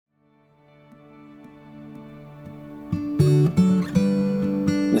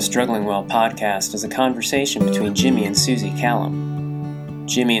the Struggling Well podcast is a conversation between Jimmy and Susie Callum.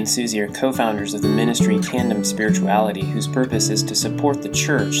 Jimmy and Susie are co-founders of the ministry Tandem Spirituality, whose purpose is to support the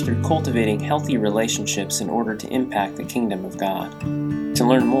church through cultivating healthy relationships in order to impact the kingdom of God. To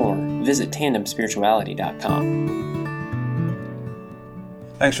learn more, visit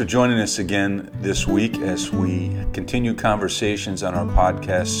tandemspirituality.com. Thanks for joining us again this week as we continue conversations on our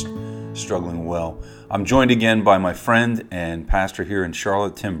podcast, Struggling Well. I'm joined again by my friend and pastor here in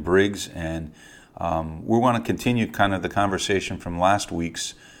Charlotte, Tim Briggs, and we want to continue kind of the conversation from last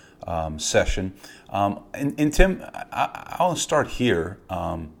week's session. And Tim, I'll start here.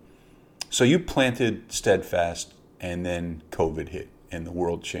 So you planted Steadfast, and then COVID hit, and the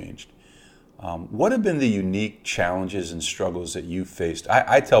world changed. What have been the unique challenges and struggles that you faced?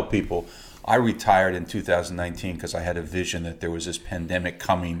 I tell people I retired in 2019 because I had a vision that there was this pandemic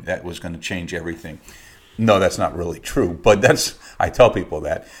coming that was going to change everything. No, that's not really true, but I tell people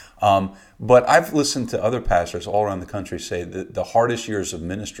that. But I've listened to other pastors all around the country say that the hardest years of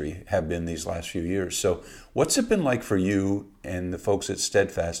ministry have been these last few years. So what's it been like for you and the folks at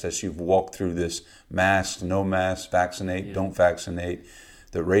Steadfast as you've walked through this mask, no mask, vaccinate, don't vaccinate,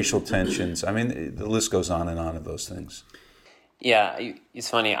 the racial tensions? I mean, the list goes on and on of those things. Yeah, it's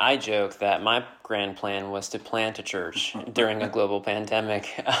funny. I joke that my grand plan was to plant a church during a global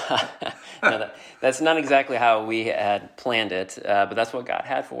pandemic. No, that's not exactly how we had planned it, but that's what God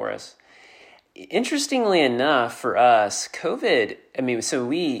had for us. Interestingly enough, for us, COVID,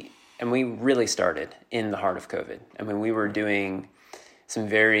 we really started in the heart of COVID. I mean, we were doing some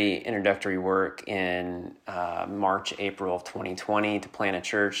very introductory work in March, April of 2020 to plant a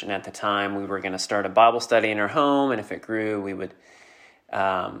church. And at the time, we were going to start a Bible study in our home. And if it grew, we would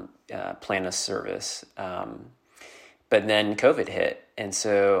plan a service. But then COVID hit. And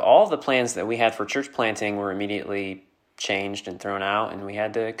so all the plans that we had for church planting were immediately changed and thrown out. And we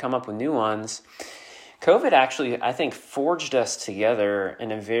had to come up with new ones. COVID actually, I think, forged us together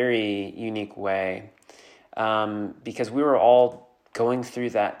in a very unique way because we were all going through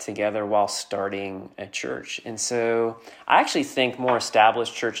that together while starting a church. And so I actually think more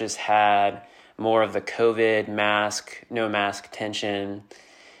established churches had more of the COVID mask, no mask tension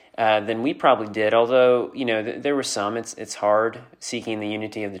than we probably did. Although, there were some. It's hard seeking the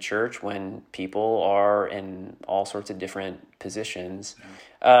unity of the church when people are in all sorts of different positions.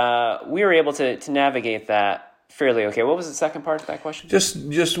 We were able to navigate that fairly okay. What was the second part of that question?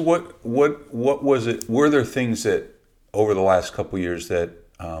 Just what was it? Were there things that over the last couple of years that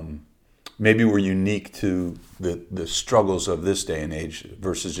maybe were unique to the struggles of this day and age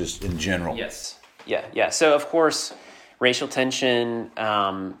versus just in general? Yes. Yeah. So, of course, racial tension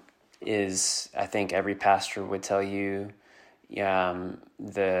is, I think every pastor would tell you,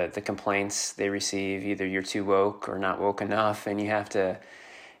 the complaints they receive, either you're too woke or not woke enough, and you have to,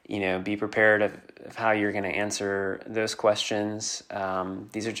 be prepared of how you're going to answer those questions.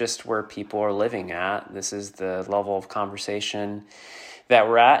 These are just where people are living at. This is the level of conversation that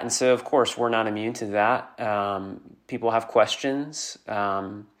we're at. And so, of course, we're not immune to that. People have questions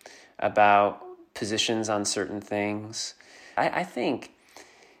about positions on certain things. I think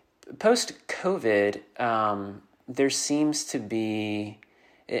post-COVID, there seems to be,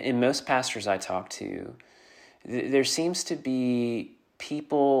 in most pastors I talk to, there seems to be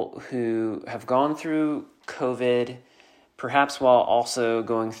people who have gone through COVID, perhaps while also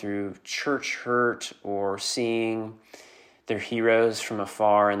going through church hurt or seeing their heroes from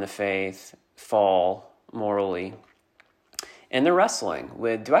afar in the faith fall morally. And they're wrestling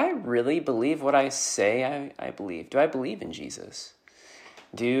with, do I really believe what I say I believe? Do I believe in Jesus?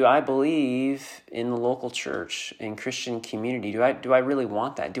 Do I believe in the local church, in Christian community? Do I really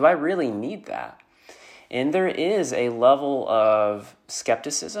want that? Do I really need that? And there is a level of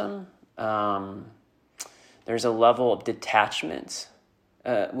skepticism. There's a level of detachment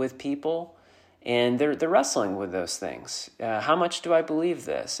with people, and they're wrestling with those things. How much do I believe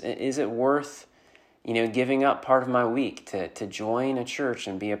this? Is it worth, giving up part of my week to join a church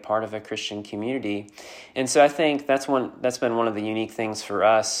and be a part of a Christian community? And so I think that's been one of the unique things for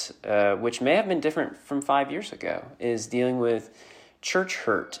us, which may have been different from 5 years ago, is dealing with church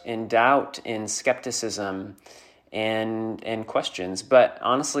hurt and doubt and skepticism and questions. But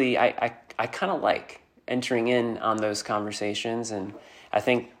honestly, I kind of like entering in on those conversations, and I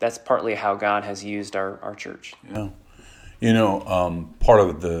think that's partly how God has used our church. Yeah. Part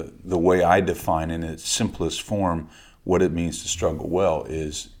of the way I define in its simplest form what it means to struggle well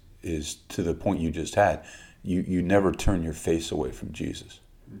is to the point you just had. You never turn your face away from Jesus.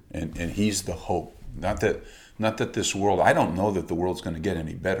 And he's the hope. Not that this world, I don't know that the world's going to get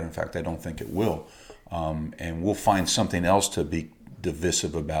any better. In fact, I don't think it will. And we'll find something else to be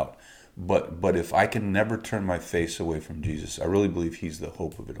divisive about. But if I can never turn my face away from Jesus, I really believe he's the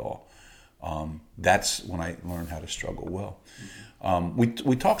hope of it all. That's when I learned how to struggle well.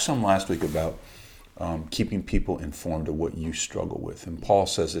 We talked some last week about keeping people informed of what you struggle with. And Paul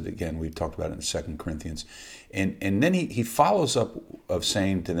says it again. We talked about it in 2 Corinthians. And then he follows up of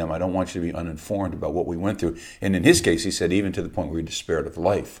saying to them, I don't want you to be uninformed about what we went through. And in his case, he said, even to the point where he despaired of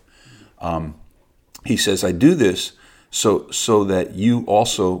life. He says, I do this so that you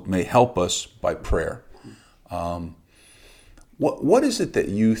also may help us by prayer. What is it that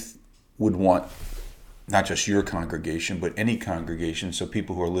you would want, not just your congregation, but any congregation, so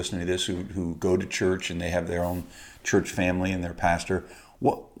people who are listening to this who go to church and they have their own church family and their pastor,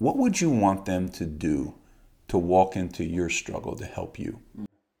 what would you want them to do to walk into your struggle to help you?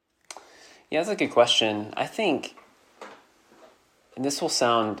 Yeah, that's a good question. I think, and this will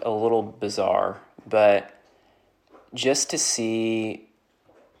sound a little bizarre, but just to see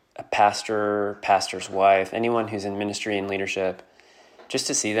a pastor, pastor's wife, anyone who's in ministry and leadership, just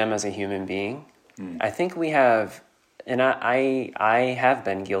to see them as a human being, I think we have, and I have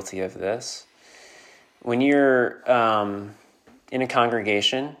been guilty of this. When you're in a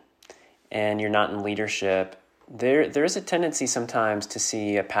congregation and you're not in leadership, there is a tendency sometimes to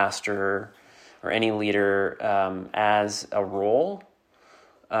see a pastor or any leader as a role,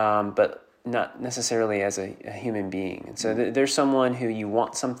 but not necessarily as a human being. And so there's someone who you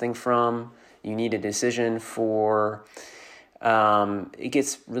want something from, you need a decision for. It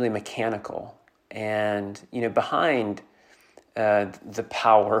gets really mechanical. And, behind the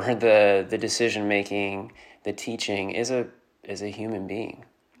power, the decision-making, the teaching is a human being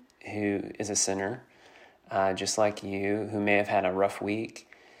who is a sinner, just like you, who may have had a rough week,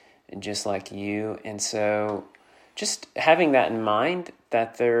 just like you. And so just having that in mind,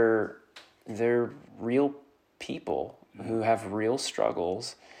 that they're real people who have real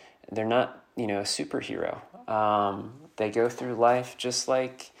struggles. They're not, a superhero. They go through life just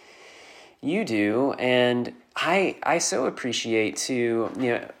like you do. And I so appreciate too,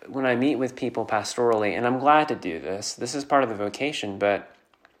 when I meet with people pastorally, and I'm glad to do this. This is part of the vocation, but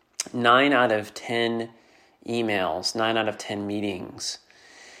 9 out of 10 emails, 9 out of 10 meetings,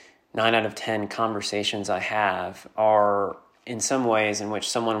 9 out of 10 conversations I have are in some ways in which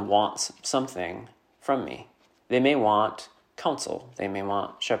someone wants something from me. They may want counsel. They may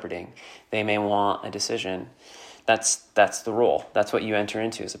want shepherding. They may want a decision. That's the role. That's what you enter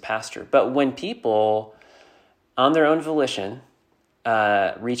into as a pastor. But when people, on their own volition,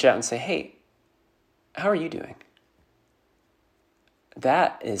 reach out and say, hey, how are you doing?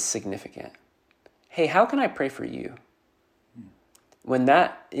 That is significant. Hey, how can I pray for you? When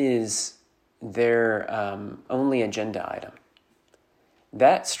that is their only agenda item,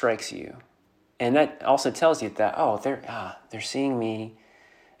 that strikes you. And that also tells you that, they're seeing me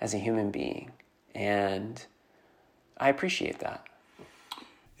as a human being. And I appreciate that.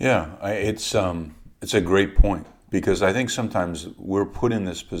 Yeah, it's a great point, because I think sometimes we're put in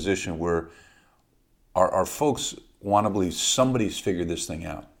this position where our folks want to believe somebody's figured this thing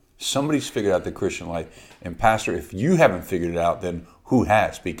out. Somebody's figured out the Christian life. And Pastor, if you haven't figured it out, then who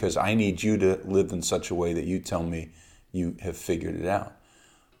has? Because I need you to live in such a way that you tell me you have figured it out.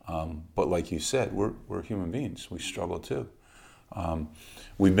 But like you said, we're human beings. We struggle too.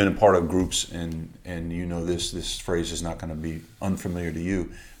 We've been a part of groups, and this phrase is not going to be unfamiliar to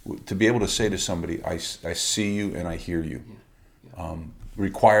you. To be able to say to somebody, I see you and I hear you,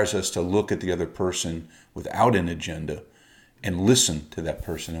 requires us to look at the other person without an agenda and listen to that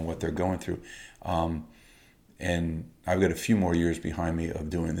person and what they're going through. And I've got a few more years behind me of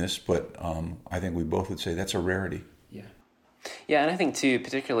doing this, but I think we both would say that's a rarity. Yeah, and I think too,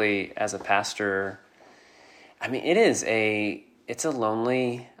 particularly as a pastor, I mean, it's a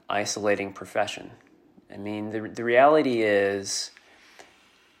lonely, isolating profession. I mean, the reality is,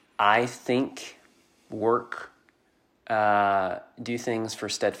 I think, work, do things for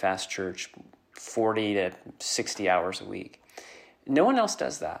Steadfast Church 40 to 60 hours a week. No one else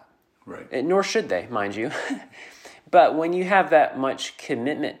does that. Right. Nor should they, mind you. But when you have that much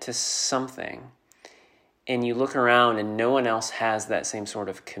commitment to something, and you look around and no one else has that same sort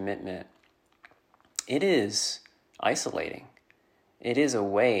of commitment, it is isolating. It is a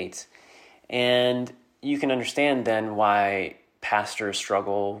weight. And you can understand then why pastors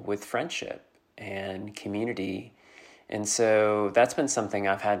struggle with friendship and community. And so that's been something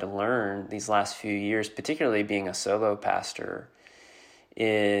I've had to learn these last few years, particularly being a solo pastor,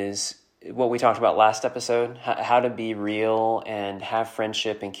 is what we talked about last episode, how to be real and have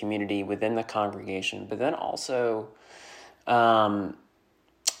friendship and community within the congregation, but then also how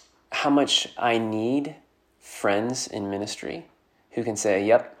much I need friends in ministry who can say,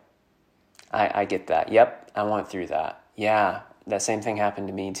 yep, I get that. Yep, I went through that. Yeah, that same thing happened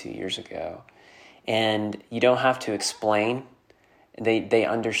to me 2 years ago. And you don't have to explain. They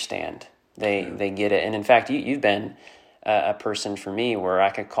understand. They get it. And in fact, you've been a person for me where I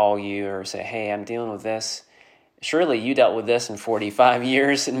could call you or say, hey, I'm dealing with this. Surely you dealt with this in 45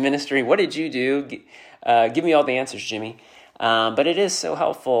 years in ministry. What did you do? Give me all the answers, Jimmy. But it is so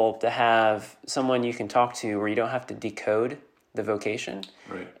helpful to have someone you can talk to where you don't have to decode the vocation.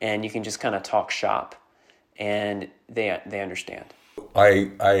 Right. And you can just kind of talk shop, and they understand.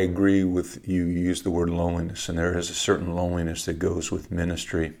 I agree with you. You used the word loneliness, and there is a certain loneliness that goes with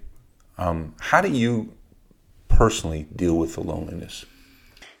ministry. How do you personally deal with the loneliness?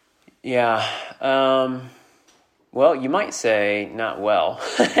 Yeah. Well, you might say not well.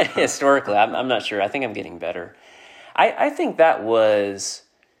 Historically, I'm not sure. I think I'm getting better. I think that was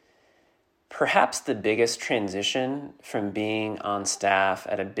perhaps the biggest transition from being on staff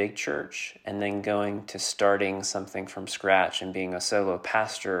at a big church and then going to starting something from scratch and being a solo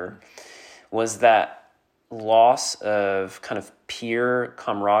pastor, was that loss of kind of peer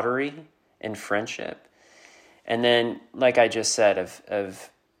camaraderie and friendship. And then, like I just said,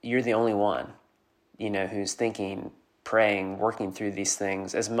 of you're the only one, who's thinking, praying, working through these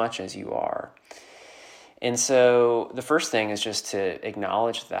things as much as you are. And so the first thing is just to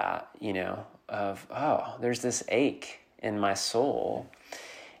acknowledge that, there's this ache in my soul.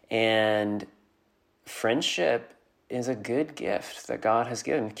 And friendship is a good gift that God has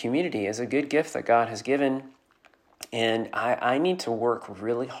given. Community is a good gift that God has given. And I need to work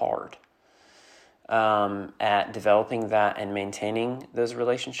really hard at developing that and maintaining those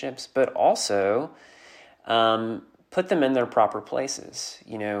relationships, but also put them in their proper places.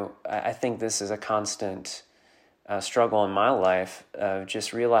 I think this is a constant struggle in my life of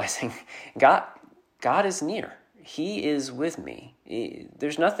just realizing God is near. He is with me.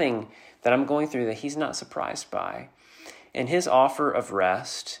 There's nothing that I'm going through that he's not surprised by. And his offer of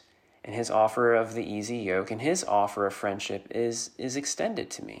rest and his offer of the easy yoke and his offer of friendship is extended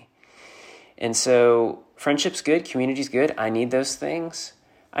to me. And so friendship's good, community's good. I need those things.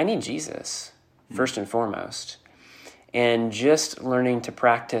 I need Jesus, first and foremost. And just learning to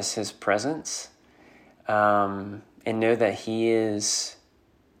practice his presence and know that he is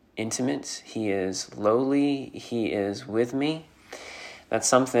intimate, he is lowly, he is with me. That's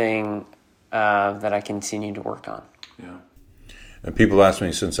something that I continue to work on. Yeah. And people ask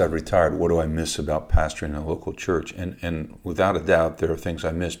me, since I've retired, what do I miss about pastoring a local church? And without a doubt, there are things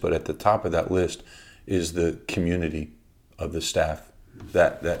I miss. But at the top of that list is the community of the staff,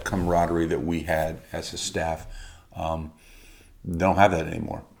 that camaraderie that we had as a staff. Don't have that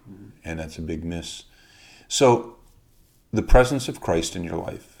anymore, and that's a big miss. So, the presence of Christ in your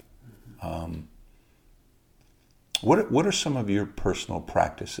life. What are some of your personal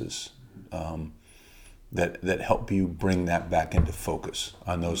practices that help you bring that back into focus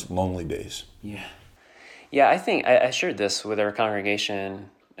on those lonely days? Yeah. I think I shared this with our congregation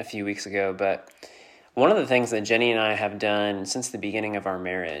a few weeks ago, but one of the things that Jenny and I have done since the beginning of our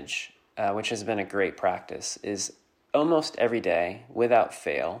marriage, which has been a great practice, is almost every day, without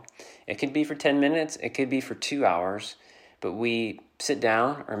fail. It could be for 10 minutes, it could be for 2 hours, but we sit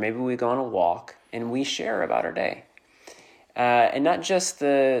down, or maybe we go on a walk, and we share about our day. And not just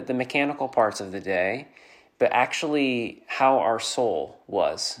the mechanical parts of the day, but actually how our soul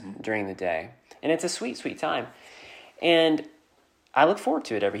was during the day. And it's a sweet, sweet time. And I look forward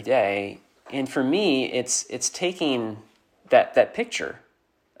to it every day. And for me, it's taking that picture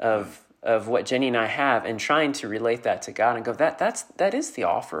of what Jenny and I have and trying to relate that to God and go, that is the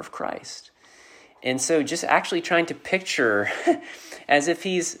offer of Christ. And so just actually trying to picture as if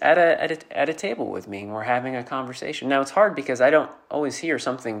he's at a table with me and we're having a conversation. Now, it's hard because I don't always hear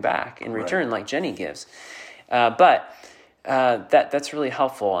something back in return like Jenny gives. But that's really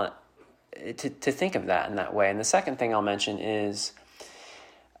helpful to think of that in that way. And the second thing I'll mention is,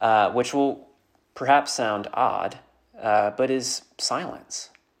 which will perhaps sound odd, but is silence.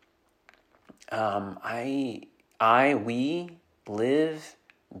 We live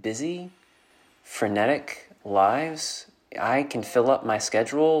busy, frenetic lives. I can fill up my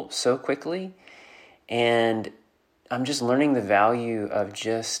schedule so quickly, and I'm just learning the value of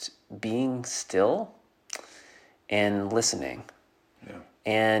just being still and listening. Yeah.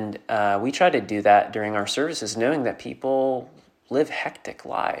 And we try to do that during our services, knowing that people live hectic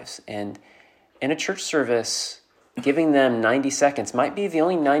lives. And in a church service, giving them 90 seconds might be the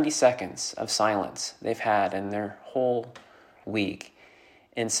only 90 seconds of silence they've had in their whole week.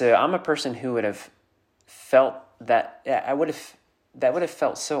 And so I'm a person who would have felt that that would have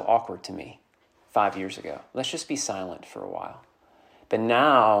felt so awkward to me 5 years ago. Let's just be silent for a while. But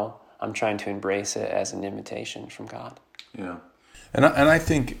now I'm trying to embrace it as an invitation from God. Yeah. And I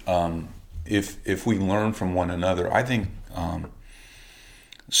think if we learn from one another, I think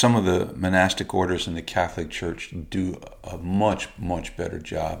some of the monastic orders in the Catholic Church do a much, much better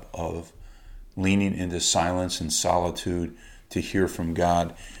job of leaning into silence and solitude to hear from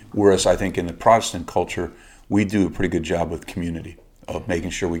God. Whereas I think in the Protestant culture, we do a pretty good job with community, of making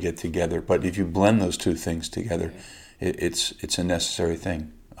sure we get together. But if you blend those two things together, it's a necessary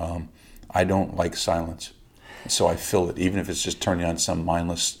thing. I don't like silence, so I fill it, even if it's just turning on some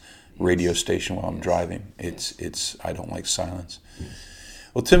mindless radio station while I'm driving. I don't like silence.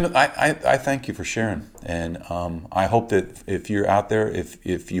 Well, Tim, I thank you for sharing, and I hope that if you're out there,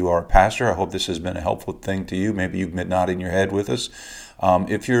 if you are a pastor, I hope this has been a helpful thing to you. Maybe you've been nodding your head with us.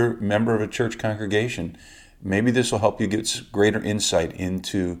 If you're a member of a church congregation, maybe this will help you get greater insight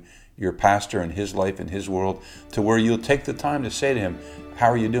into your pastor and his life and his world, to where you'll take the time to say to him, how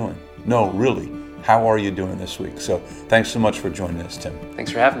are you doing? No, really, how are you doing this week? So thanks so much for joining us, Tim.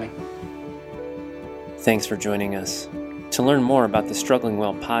 Thanks for having me. Thanks for joining us. To learn more about the Struggling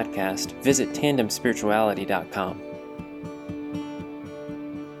Well podcast, visit tandemspirituality.com.